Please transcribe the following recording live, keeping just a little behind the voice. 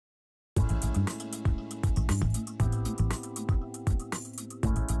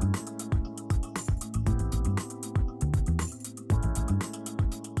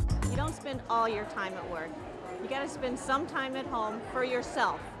spend all your time at work. You got to spend some time at home for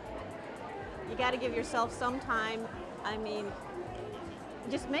yourself. You got to give yourself some time. I mean,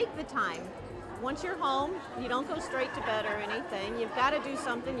 just make the time. Once you're home, you don't go straight to bed or anything. You've got to do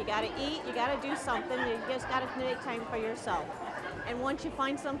something. You got to eat. You got to do something. You just got to make time for yourself. And once you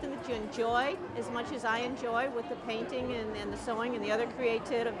find something that you enjoy, as much as I enjoy with the painting and the sewing and the other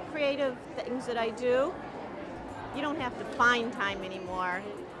creative things that I do, you don't have to find time anymore.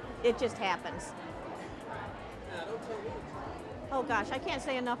 It just happens. Oh gosh, I can't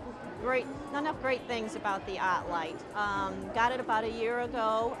say enough great things about the OttLite. Got it about a year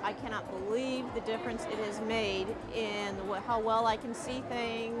ago. I cannot believe the difference it has made in how well I can see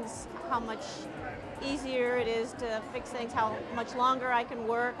things, how much easier it is to fix things, how much longer I can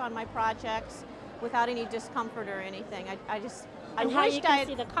work on my projects without any discomfort or anything. I wished I had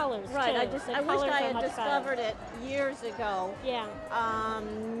see the colors right. Too. I wished I had discovered it years ago. Yeah.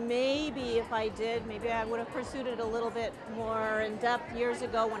 Maybe if I did, maybe I would have pursued it a little bit more in depth years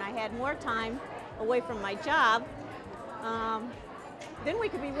ago when I had more time away from my job. Then we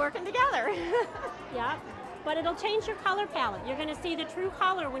could be working together. Yeah. But it'll change your color palette. You're going to see the true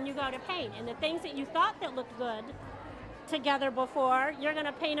color when you go to paint, and the things that you thought that looked good together before, you're going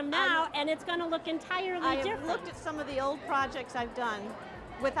to paint them now, and it's going to look entirely different. I looked at some of the old projects I've done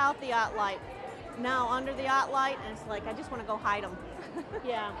without the OttLite. Now under the OttLite, and it's like I just want to go hide them.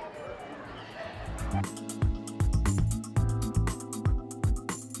 Yeah.